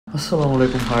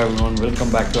Assalamualaikum, hi everyone,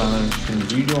 welcome back to another interesting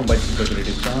video on Bike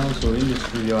Security channel. So in this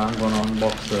video I'm gonna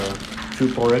unbox few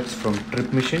products from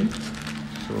Tripmachine.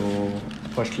 So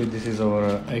firstly this is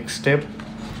our X-Step,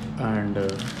 and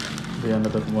the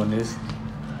another one is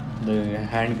the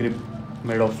hand grip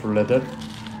made of leather,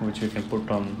 which you can put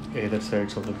on either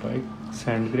sides of the bike.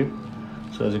 Hand grip.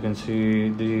 So as you can see,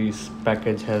 this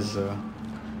package has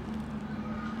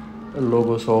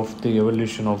logos of the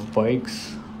evolution of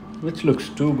bikes, which looks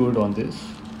too good on this.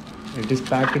 It is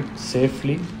packed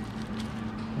safely.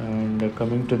 And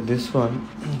coming to this one,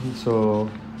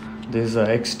 so this is a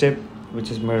X-Step,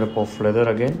 which is made up of leather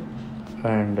again,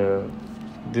 and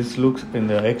this looks in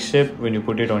the X shape when you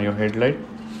put it on your headlight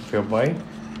of your bike.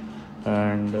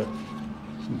 And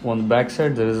on the back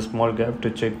side there is a small gap to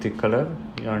check the color,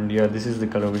 and yeah, this is the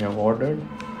color we have ordered.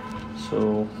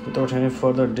 So without any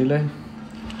further delay,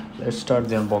 let's start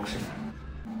the unboxing.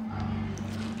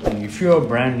 If you are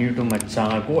brand new to my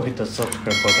channel, go hit the subscribe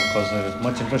button because there is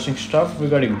much interesting stuff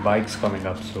regarding bikes coming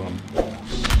up soon.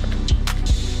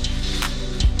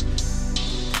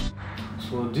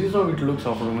 So this is how it looks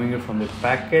after removing it from the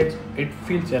package. It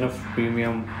feels enough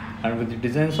premium, and with the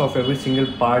designs of every single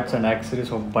parts and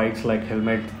accessories of bikes like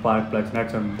helmet, spark plugs,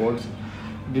 nuts and bolts,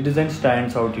 the design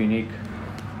stands out unique.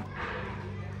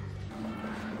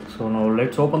 So now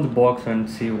let's open the box and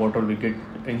see what all we get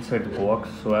inside the box.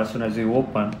 So as soon as you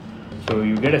open, so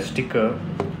you get a sticker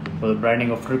for the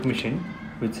branding of Tripmachine,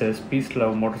 which says Peace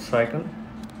Love Motorcycle,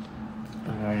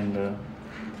 and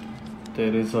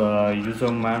there is a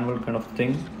user manual kind of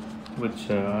thing, which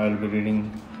I'll be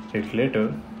reading it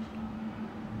later.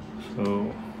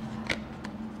 So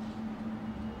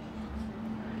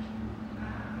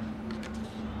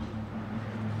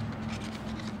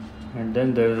and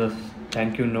then there is a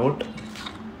thank you note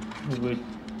with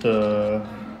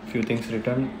few things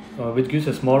written, which gives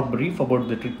a small brief about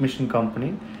the Tripmachine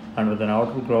company, and with an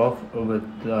autograph with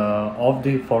of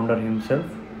the founder himself,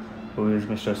 who is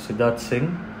Mr. Siddharth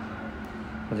Singh,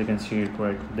 as you can see it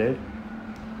right there.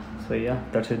 So yeah,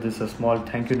 that's it. This is a small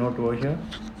thank you note over here.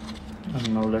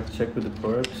 And now let's check with the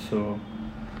product. So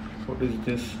what is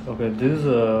this? Okay, this is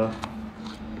a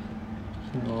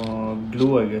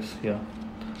glue, I guess. Yeah,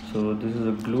 so this is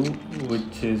a glue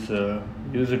which is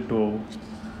used to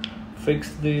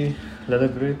fix the leather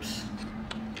grips.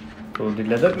 So the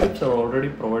leather grips are already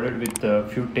provided with a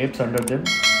few tapes under them,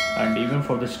 and even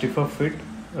for the stiffer fit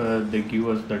they give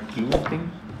us that glue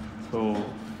thing. So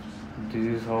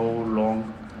this is how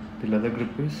long the leather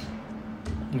grip is.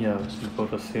 Yeah, it's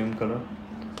both the same color.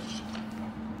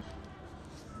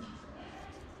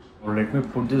 Let me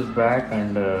put this back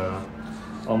and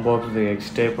unbox the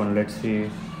X-Tape, and let's see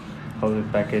how the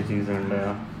package is and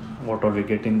what all we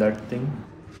get in that thing.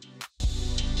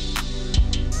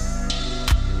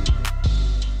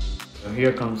 So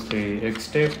here comes the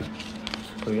X-Tape.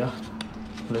 So yeah,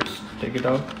 let's take it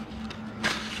out.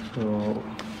 So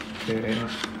okay,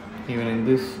 even in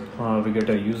this we get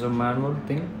a user manual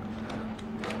thing,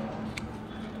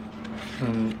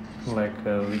 and like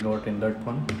we got in that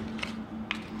one.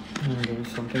 And there is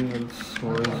something else.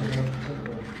 What is it?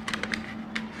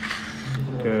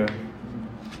 Okay,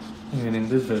 even in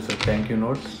this there's a thank you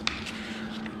note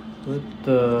with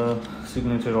the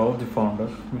signature of the founder,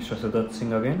 Mr. Siddharth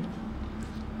Singh again.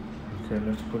 Okay,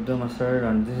 let's put them aside,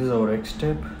 and this is our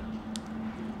X-Tape.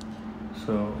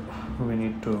 So we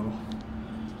need to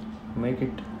make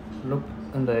it look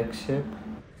in the X shape.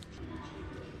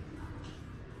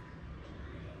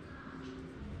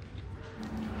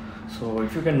 So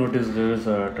if you can notice, there is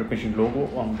a Tripmachine logo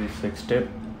on this X-Tape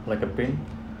like a pin,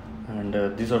 and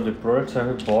these are the products I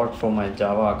have bought for my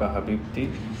Jawa Aka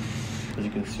Habibti, as you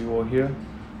can see over here.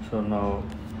 So now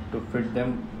to fit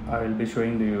them, I will be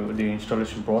showing you the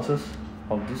installation process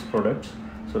of these products.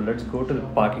 So let's go to the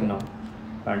parking now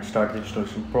and start the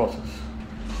installation process.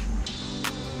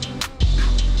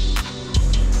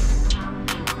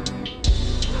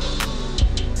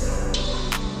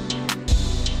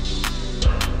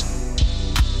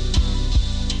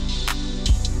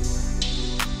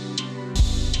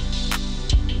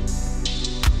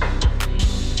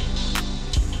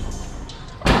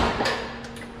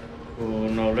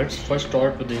 Let's first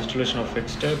start with the installation of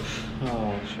X-Tape.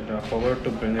 Oh shit, I forgot to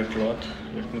bring a cloth.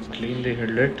 Let me clean the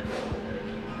headlight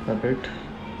a bit.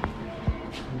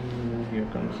 Here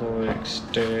comes our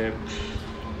X-Tape.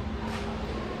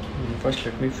 First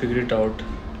let me figure it out,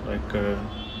 like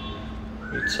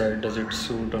which side does it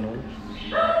suit and all.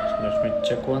 So let me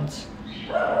check once.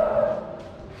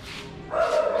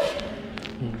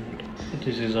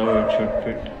 This is how it should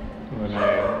fit when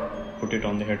I put it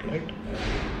on the headlight.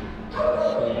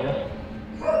 So yeah.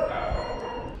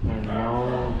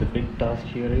 the big task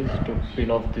here is to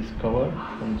peel off this cover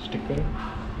from the sticker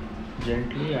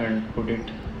gently and put it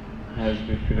as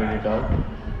we figured it out in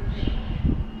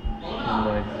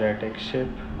the exact X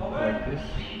shape like this.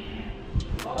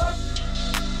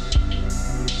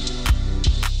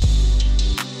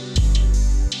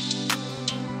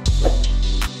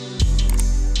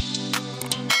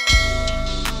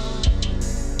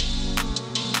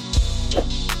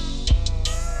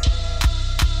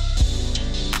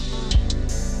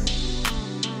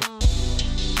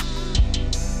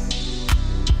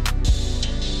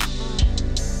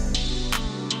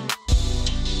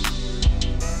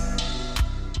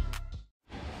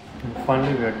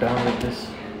 Finally, we are done with this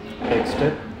X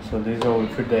tape. So this is how we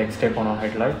fit the X tape on our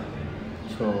headlight.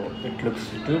 So it looks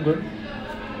too good.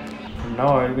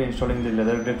 Now I will be installing the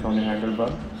leather grips on the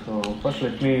handlebar. So first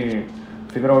let me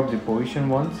figure out the position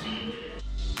once.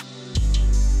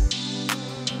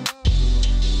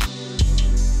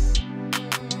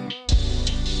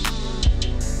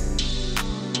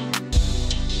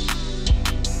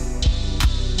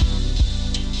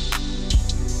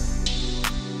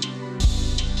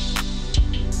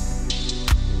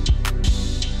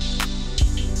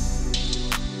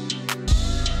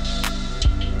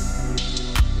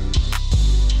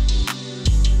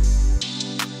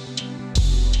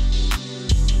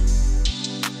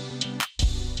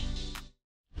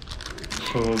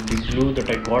 So the glue that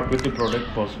I got with the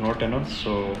product was not enough,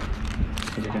 so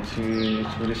as you can see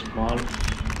it's very small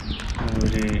and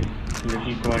very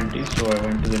little quantity, so I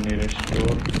went to the nearest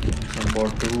store and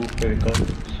bought 2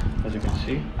 pellicles, as you can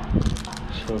see.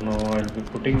 So now I'll be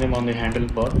putting them on the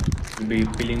handlebar. I'll be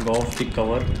peeling off the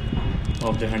cover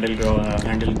of the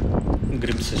handle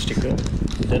grips sticker,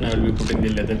 then I will be putting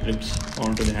the leather grips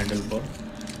onto the handlebar,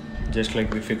 just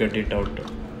like we figured it out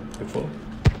before.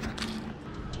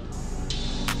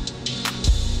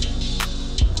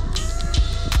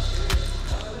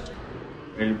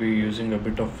 I'll be using a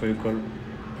bit of fevicol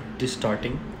at the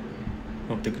starting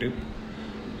of the grip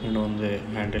and on the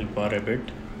handlebar a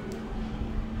bit,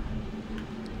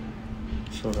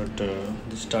 so that the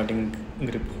starting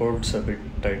grip holds a bit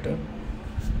tighter.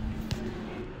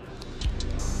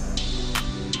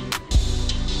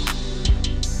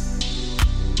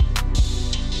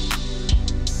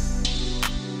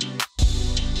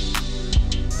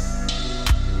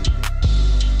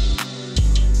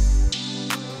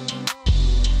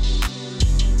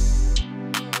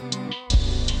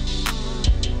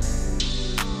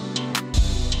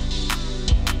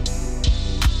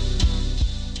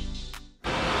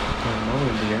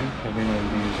 Again, I will be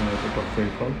using a bit of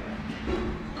fevicol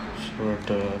so that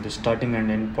the starting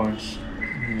and end points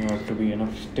have to be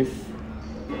enough stiff.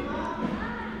 You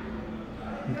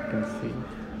can see.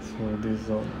 So this is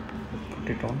how I put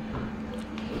it on.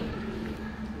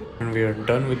 And we are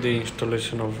done with the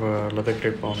installation of leather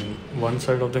grip on one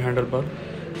side of the handlebar,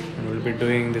 and we'll be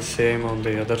doing the same on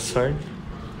the other side.